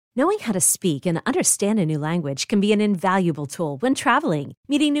Knowing how to speak and understand a new language can be an invaluable tool when traveling,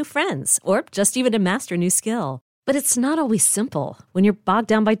 meeting new friends, or just even to master a new skill. But it's not always simple when you're bogged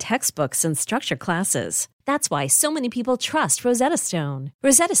down by textbooks and structured classes. That's why so many people trust Rosetta Stone.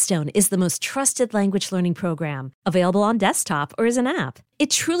 Rosetta Stone is the most trusted language learning program, available on desktop or as an app. It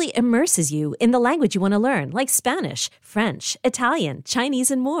truly immerses you in the language you want to learn, like Spanish, French, Italian,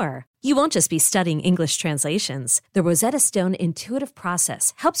 Chinese, and more. You won't just be studying English translations. The Rosetta Stone intuitive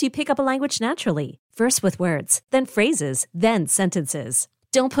process helps you pick up a language naturally, first with words, then phrases, then sentences.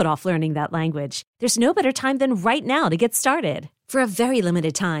 Don't put off learning that language. There's no better time than right now to get started. For a very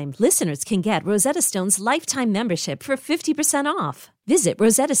limited time, listeners can get Rosetta Stone's lifetime membership for 50% off. Visit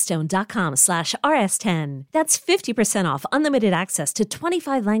rosettastone.com/rs10. That's 50% off unlimited access to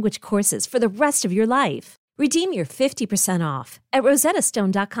 25 language courses for the rest of your life. Redeem your 50% off at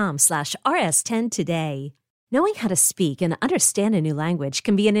rosettastone.com/rs10 today. Knowing how to speak and understand a new language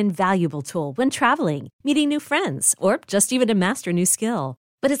can be an invaluable tool when traveling, meeting new friends, or just even to master a new skill.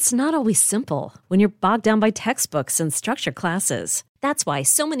 But it's not always simple when you're bogged down by textbooks and structured classes. That's why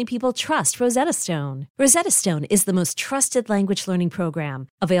so many people trust Rosetta Stone. Rosetta Stone is the most trusted language learning program,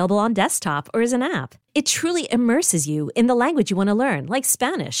 available on desktop or as an app. It truly immerses you in the language you want to learn, like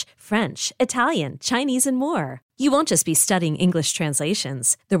Spanish, French, Italian, Chinese, and more. You won't just be studying English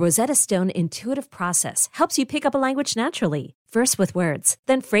translations. The Rosetta Stone intuitive process helps you pick up a language naturally, first with words,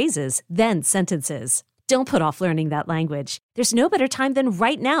 then phrases, then sentences. Don't put off learning that language. There's no better time than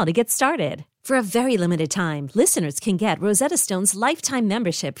right now to get started. For a very limited time, listeners can get Rosetta Stone's lifetime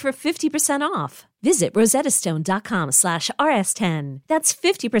membership for 50% off. Visit rosettastone.com/rs10. That's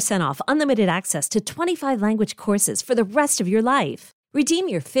 50% off unlimited access to 25 language courses for the rest of your life. Redeem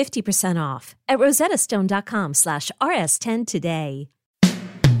your 50% off at rosettastone.com/rs10 today.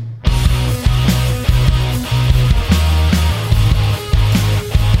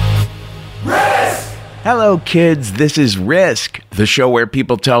 Hello, kids. This is Risk, the show where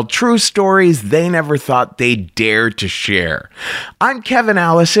people tell true stories they never thought they'd dare to share. I'm Kevin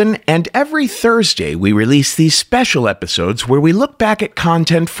Allison, and every Thursday we release these special episodes where we look back at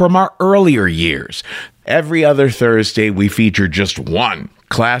content from our earlier years. Every other Thursday we feature just one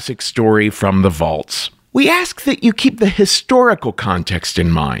classic story from the vaults. We ask that you keep the historical context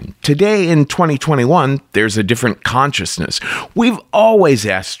in mind. Today, in 2021, there's a different consciousness. We've always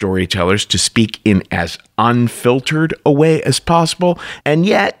asked storytellers to speak in as unfiltered a way as possible, and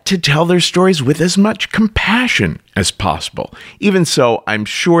yet to tell their stories with as much compassion as possible. Even so, I'm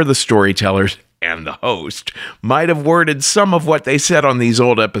sure the storytellers and the host might have worded some of what they said on these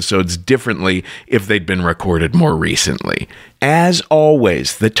old episodes differently if they'd been recorded more recently. As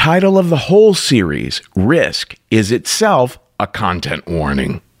always, the title of the whole series, Risk, is itself a content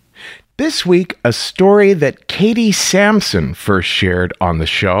warning. This week, a story that Katie Sampson first shared on the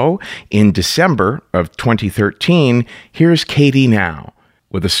show in December of 2013. Here's Katie now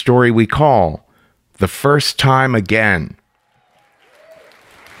with a story we call The First Time Again.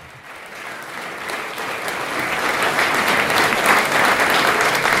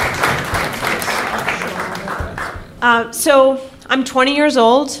 So I'm 20 years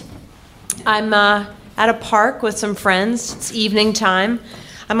old. I'm at a park with some friends. It's evening time.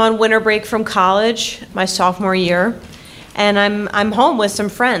 I'm on winter break from college, my sophomore year, and I'm home with some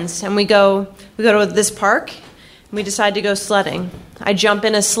friends. And we go to this park, and we decide to go sledding. I jump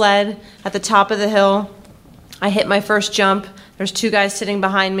in a sled at the top of the hill. I hit my first jump. There's two guys sitting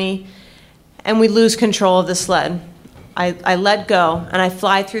behind me, and we lose control of the sled. I let go, and I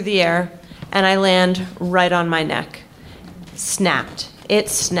fly through the air, and I land right on my neck. Snapped. It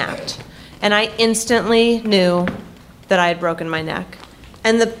snapped. And I instantly knew that I had broken my neck.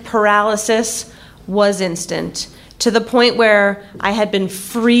 And the paralysis was instant, to the point where I had been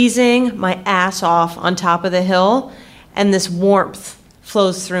freezing my ass off on top of the hill, and this warmth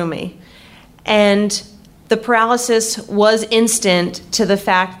flows through me. And the paralysis was instant to the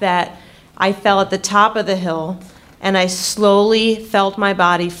fact that I fell at the top of the hill, and I slowly felt my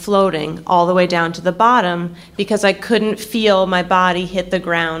body floating all the way down to the bottom because I couldn't feel my body hit the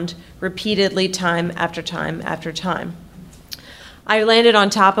ground repeatedly, time after time after time. I landed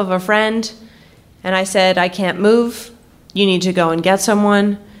on top of a friend, and I said, "I can't move. You need to go and get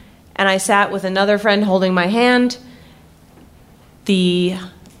someone." And I sat with another friend holding my hand. The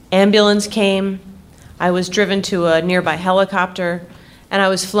ambulance came. I was driven to a nearby helicopter, and I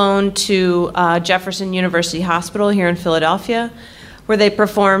was flown to Jefferson University Hospital here in Philadelphia, where they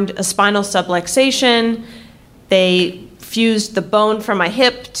performed a spinal subluxation. They fused the bone from my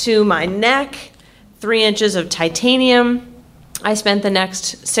hip to my neck, 3 inches of titanium. I spent the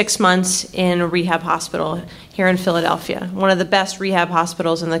next 6 months in a rehab hospital here in Philadelphia, one of the best rehab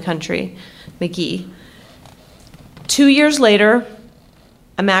hospitals in the country, McGee. 2 years later,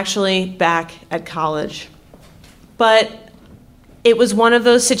 I'm actually back at college. But it was one of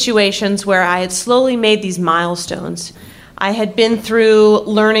those situations where I had slowly made these milestones. I had been through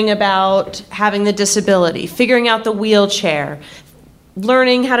learning about having the disability, figuring out the wheelchair,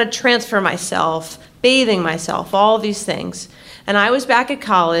 learning how to transfer myself, bathing myself, all of these things. And I was back at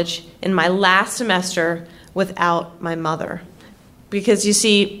college in my last semester without my mother. Because you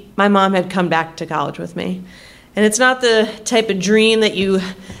see, my mom had come back to college with me. And it's not the type of dream that you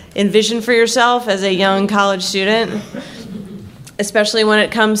envision for yourself as a young college student, especially when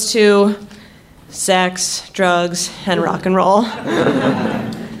it comes to sex, drugs, and rock and roll.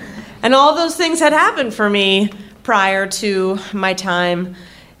 And all those things had happened for me prior to my time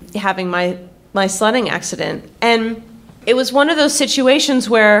having my sledding accident. And it was one of those situations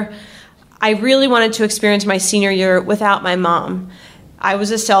where I really wanted to experience my senior year without my mom. I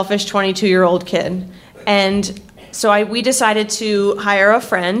was a selfish 22-year-old kid. And so we decided to hire a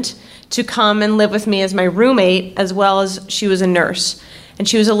friend to come and live with me as my roommate, as well as she was a nurse. And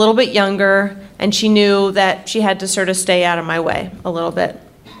she was a little bit younger, and she knew that she had to sort of stay out of my way a little bit.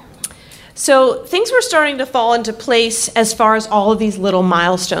 So things were starting to fall into place as far as all of these little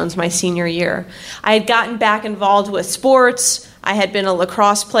milestones my senior year. I had gotten back involved with sports. I had been a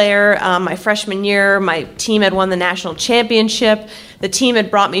lacrosse player my freshman year. My team had won the national championship. The team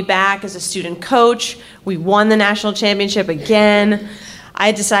had brought me back as a student coach. We won the national championship again. I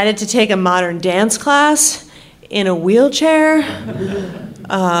had decided to take a modern dance class in a wheelchair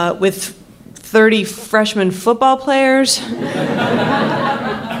with 30 freshman football players,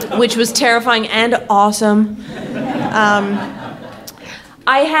 which was terrifying and awesome.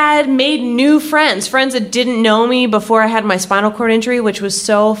 I had made new friends that didn't know me before I had my spinal cord injury, which was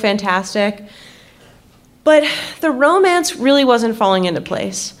so fantastic. But the romance really wasn't falling into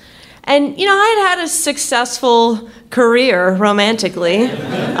place. And, I had a successful career romantically.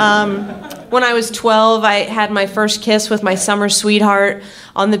 When I was 12, I had my first kiss with my summer sweetheart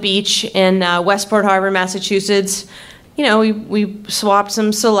on the beach in Westport Harbor, Massachusetts. We swapped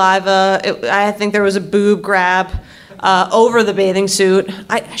some saliva. I think there was a boob grab over the bathing suit.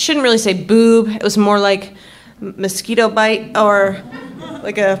 I shouldn't really say boob. It was more like mosquito bite or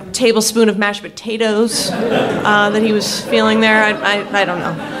like a tablespoon of mashed potatoes that he was feeling there. I don't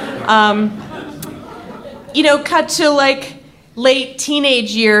know. Cut to late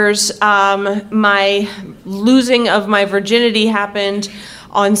teenage years, my losing of my virginity happened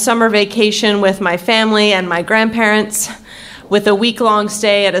on summer vacation with my family and my grandparents, with a week-long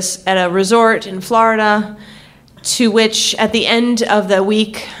stay at a resort in Florida, to which at the end of the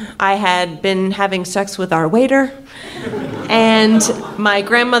week I had been having sex with our waiter. And my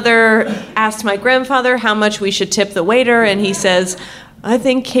grandmother asked my grandfather how much we should tip the waiter, and he says, "I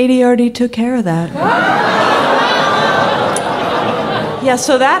think Katie already took care of that." Yeah,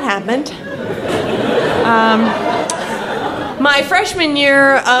 so that happened. My freshman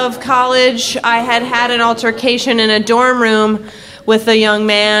year of college, I had an altercation in a dorm room with a young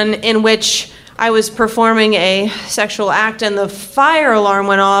man in which I was performing a sexual act and the fire alarm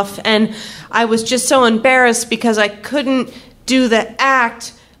went off, and I was just so embarrassed because I couldn't do the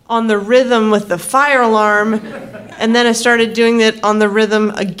act on the rhythm with the fire alarm, and then I started doing it on the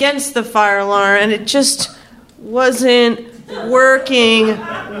rhythm against the fire alarm, and it just wasn't working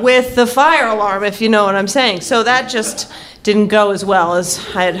with the fire alarm, if you know what I'm saying. So that just didn't go as well as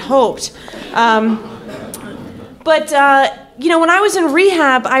I had hoped. But when I was in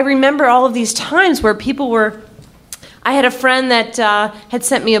rehab, I remember all of these times where I had a friend that had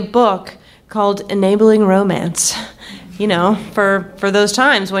sent me a book called Enabling Romance, for those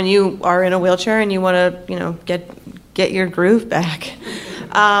times when you are in a wheelchair and you want to, get your groove back.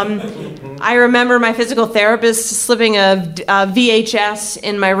 I remember my physical therapist slipping a VHS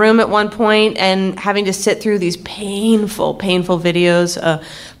in my room at one point and having to sit through these painful videos,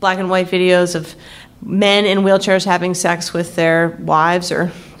 black and white videos of men in wheelchairs having sex with their wives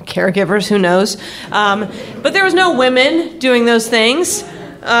or caregivers, who knows. But there was no women doing those things.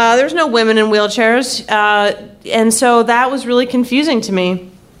 There was no women in wheelchairs. And so that was really confusing to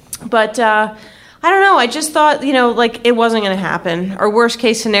me. But I don't know, I just thought, it wasn't going to happen. Or worst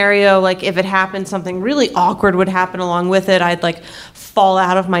case scenario, if it happened, something really awkward would happen along with it. I'd fall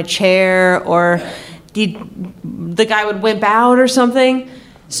out of my chair, or the guy would wimp out or something.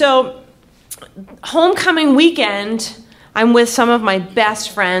 So homecoming weekend, I'm with some of my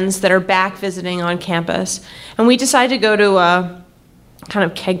best friends that are back visiting on campus. And we decided to go to a kind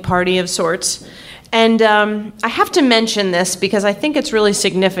of keg party of sorts. And I have to mention this because I think it's really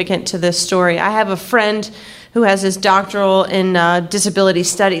significant to this story. I have a friend who has his doctoral in disability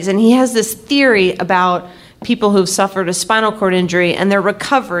studies, and he has this theory about people who've suffered a spinal cord injury and their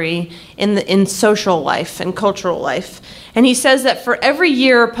recovery in social life and cultural life. And he says that for every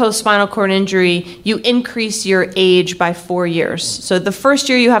year post-spinal cord injury, you increase your age by 4 years. So the first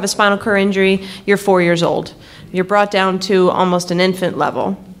year you have a spinal cord injury, you're 4 years old. You're brought down to almost an infant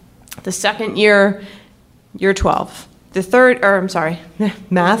level. The second year, you're 12. The third,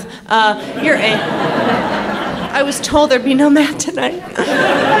 math, you're 8. I was told there'd be no math tonight.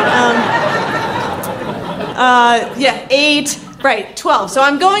 8, right, 12. So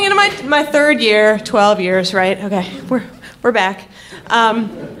I'm going into my third year, 12 years, right? Okay, we're back.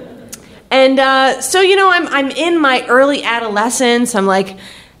 So I'm in my early adolescence. I'm like,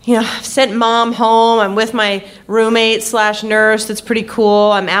 I've sent mom home. I'm with my roommate/nurse. That's pretty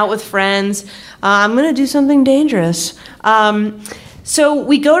cool. I'm out with friends. I'm going to do something dangerous. So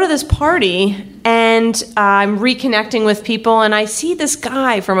we go to this party, and I'm reconnecting with people, and I see this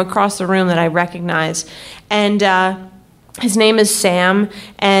guy from across the room that I recognize. And his name is Sam,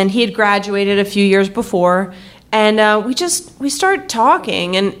 and he had graduated a few years before. And we start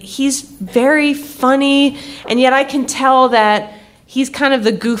talking, and he's very funny, and yet I can tell that he's kind of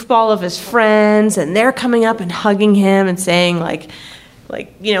the goofball of his friends, and they're coming up and hugging him and saying, hey,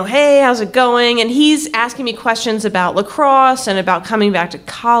 how's it going? And he's asking me questions about lacrosse and about coming back to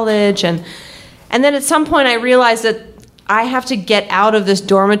college. And then at some point I realized that I have to get out of this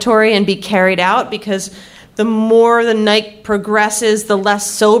dormitory and be carried out, because the more the night progresses, the less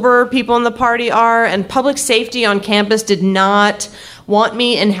sober people in the party are. And public safety on campus did not want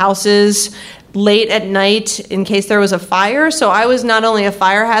me in houses late at night in case there was a fire. So I was not only a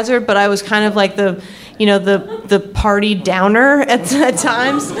fire hazard, but I was kind of like the party downer at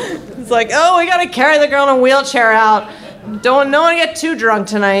times. It's like, oh, we got to carry the girl in a wheelchair out. Don't want to get too drunk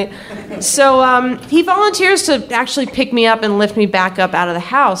tonight. So he volunteers to actually pick me up and lift me back up out of the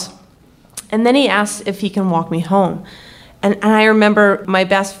house. And then he asks if he can walk me home. And I remember my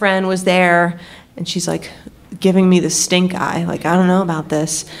best friend was there, and she's like giving me the stink eye, like, I don't know about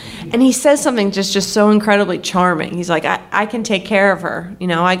this. And he says something just so incredibly charming. He's like, I can take care of her.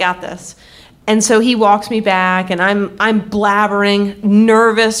 I got this. And so he walks me back, and I'm blabbering,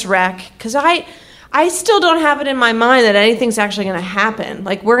 nervous wreck, because I still don't have it in my mind that anything's actually going to happen.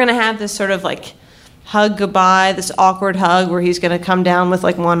 Like, we're going to have this sort of like hug goodbye, this awkward hug where he's going to come down with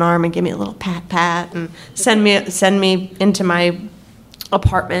like one arm and give me a little pat and send me into my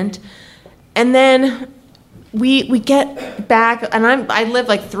apartment. And then we get back, and I live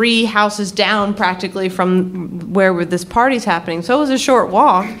like 3 houses down practically from where this party's happening. So it was a short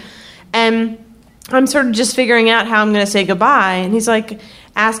walk. And I'm sort of just figuring out how I'm going to say goodbye. And he's like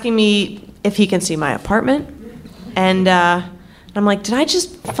asking me if he can see my apartment. And I'm like, did I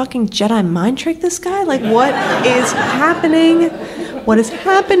just fucking Jedi mind trick this guy? Like, what is happening? What is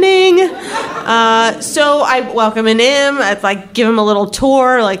happening? So I welcome him. I give him a little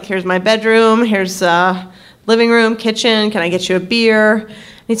tour. Like, here's my bedroom. Here's living room, kitchen. Can I get you a beer? And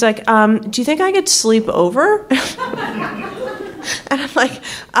he's like, do you think I could sleep over? And I'm like,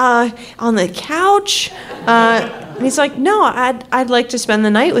 on the couch? And he's like, no, I'd like to spend the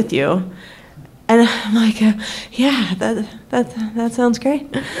night with you. And I'm like, yeah, that sounds great.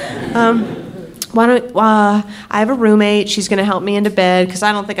 I have a roommate. She's going to help me into bed because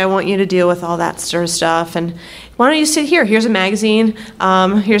I don't think I want you to deal with all that sort of stuff. And why don't you sit here? Here's a magazine.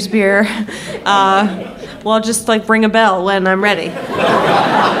 Here's beer. I'll just ring a bell when I'm ready.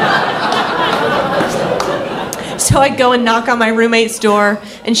 So I go and knock on my roommate's door,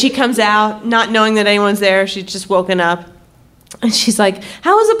 and she comes out, not knowing that anyone's there. She's just woken up. And she's like,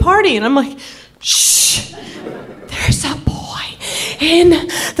 how was the party? And I'm like, shh, there's a boy in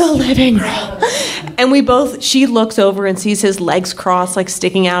the living room. And she looks over and sees his legs crossed,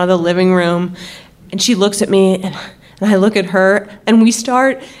 sticking out of the living room. And she looks at me, and I look at her, and we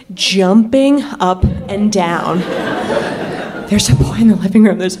start jumping up and down. There's a boy in the living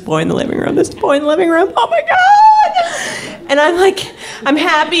room. There's a boy in the living room. There's a boy in the living room. Oh my God! And I'm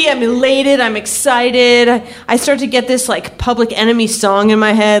happy. I'm elated. I'm excited. I start to get this Public Enemy song in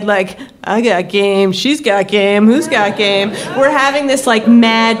my head. I got game. She's got game. Who's got game? We're having this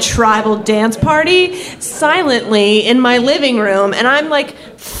mad tribal dance party silently in my living room. And I'm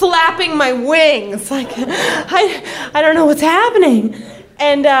flapping my wings. I don't know what's happening.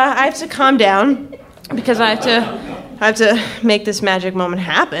 And I have to calm down because I have to make this magic moment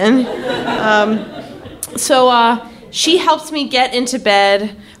happen. So she helps me get into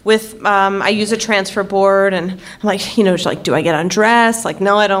bed with, I use a transfer board, and I'm like, she's like, do I get undressed? Like,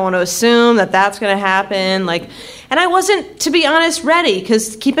 no, I don't want to assume that that's going to happen. Like, and I wasn't, to be honest, ready,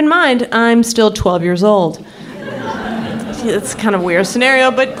 because keep in mind, I'm still 12 years old. It's kind of a weird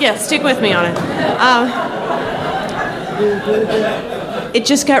scenario, but yeah, stick with me on it. It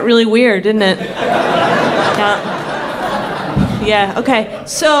just got really weird, didn't it? Yeah, okay.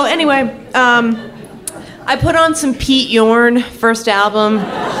 So anyway, I put on some Pete Yorn, first album.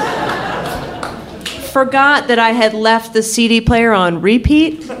 Forgot that I had left the CD player on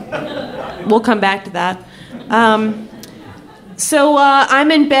repeat. We'll come back to that. So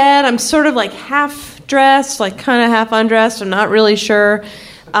I'm in bed. I'm sort of like half dressed, like kind of half undressed. I'm not really sure.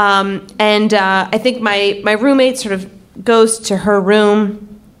 And I think my roommate sort of goes to her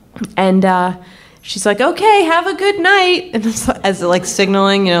room, and she's like, okay, have a good night. And as like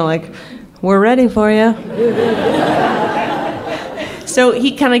signaling, like, we're ready for you. So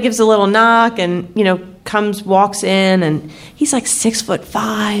he kind of gives a little knock and, walks in, and he's like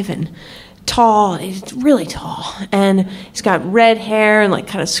 6'5" and tall. He's really tall. And he's got red hair and like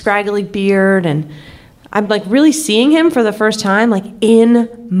kind of scraggly beard. And I'm like really seeing him for the first time, like in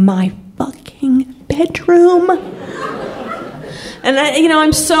my fucking bedroom. And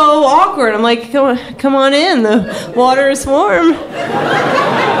I'm so awkward. I'm like, come on in. The water is warm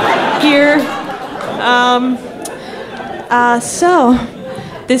here. So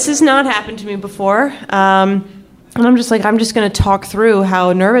this has not happened to me before. And I'm just like, I'm just going to talk through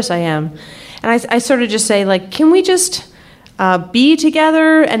how nervous I am. And I sort of just say, like, can we just be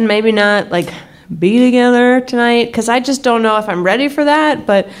together and maybe not, like, be together tonight? Because I just don't know if I'm ready for that,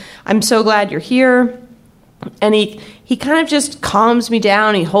 but I'm so glad you're here. And he kind of just calms me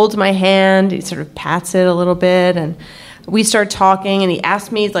down. He holds my hand. He sort of pats it a little bit. And we start talking, and he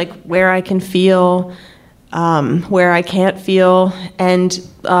asks me, like, where I can feel, where I can't feel. And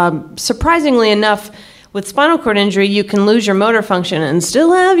surprisingly enough, with spinal cord injury, you can lose your motor function and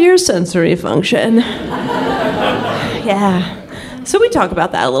still have your sensory function. Yeah. So we talk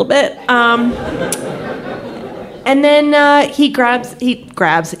about that a little bit. And then he caresses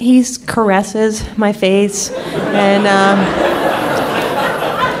my face, and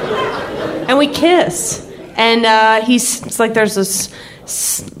we kiss. And it's like there's this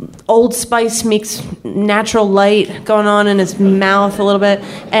Old Spice meets natural light going on in his mouth a little bit,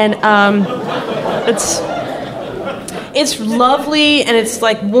 and it's lovely, and it's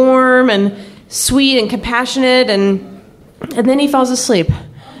like warm and sweet and compassionate, and then he falls asleep.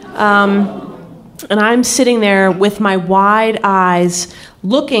 And I'm sitting there with my wide eyes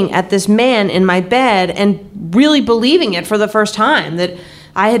looking at this man in my bed and really believing it for the first time, that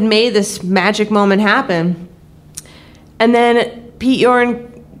I had made this magic moment happen. And then Pete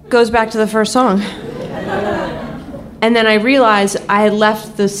Yorn goes back to the first song. And then I realized I had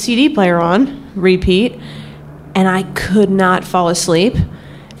left the CD player on repeat, and I could not fall asleep.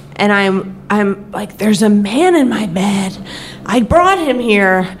 And I'm like, there's a man in my bed. I brought him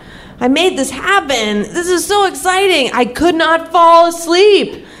here. I made this happen. This is so exciting. I could not fall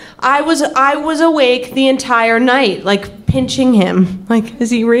asleep. I was awake the entire night, like pinching him. Like, is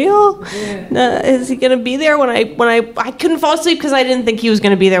he real? Yeah. Is he gonna be there when I couldn't fall asleep because I didn't think he was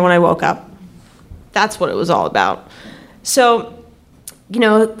gonna be there when I woke up. That's what it was all about. So,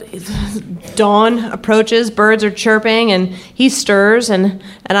 dawn approaches, birds are chirping, and he stirs, and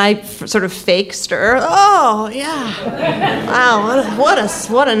I sort of fake stir. Oh, yeah. Wow,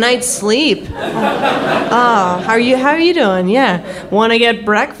 what a night's sleep. Oh, how are you doing? Yeah. Want to get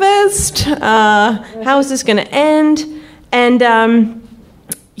breakfast? How is this going to end? And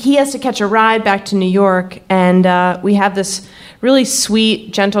he has to catch a ride back to New York, and we have this really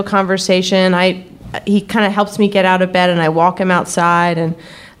sweet, gentle conversation. He kind of helps me get out of bed, and I walk him outside, and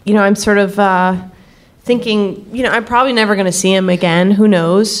I'm sort of thinking, I'm probably never going to see him again. Who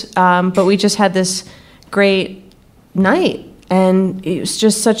knows? But we just had this great night, and he was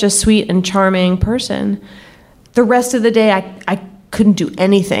just such a sweet and charming person. The rest of the day, I couldn't do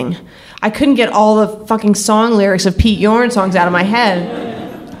anything. I couldn't get all the fucking song lyrics of Pete Yorn songs out of my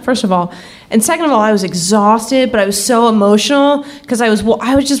head, first of all. And second of all, I was exhausted, but I was so emotional because I was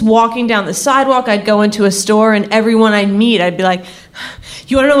just walking down the sidewalk. I'd go into a store, and everyone I'd meet, I'd be like,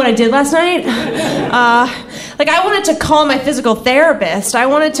 you want to know what I did last night? I wanted to call my physical therapist. I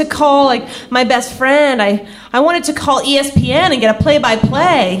wanted to call, my best friend. I wanted to call ESPN and get a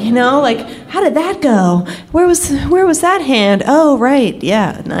play-by-play, how did that go? Where was that hand? Oh, right,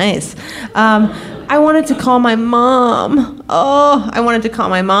 yeah, nice. I wanted to call my mom. Oh, I wanted to call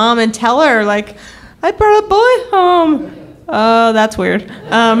my mom and tell her, I brought a boy home. Oh, that's weird.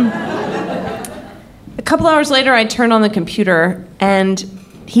 A couple hours later, I turned on the computer, and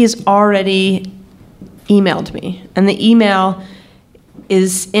he's already emailed me. And the email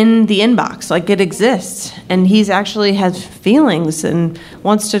is in the inbox, like it exists. And he's actually has feelings and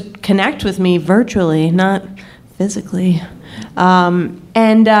wants to connect with me virtually, not physically. I'm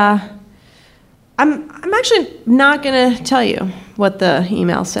actually not going to tell you what the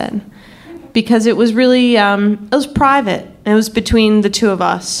email said, because it was really, it was private. It was between the two of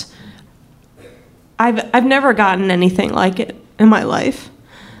us. I've never gotten anything like it in my life.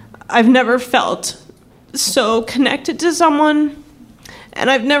 I've never felt so connected to someone, and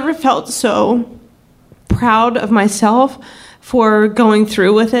I've never felt so proud of myself for going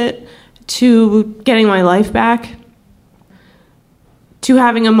through with it, to getting my life back, to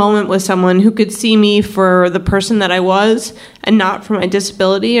having a moment with someone who could see me for the person that I was and not for my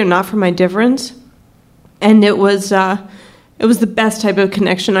disability or not for my difference. And it was the best type of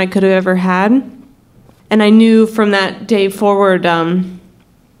connection I could have ever had. And I knew from that day forward that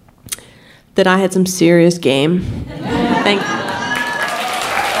I had some serious game. Thank you.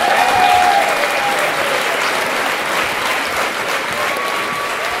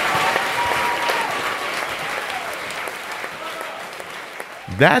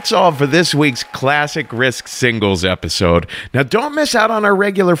 That's all for this week's Classic Risk Singles episode. Now, don't miss out on our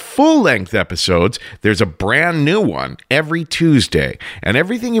regular full-length episodes. There's a brand new one every Tuesday, and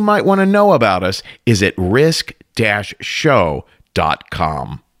everything you might want to know about us is at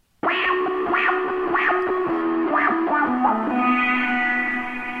risk-show.com.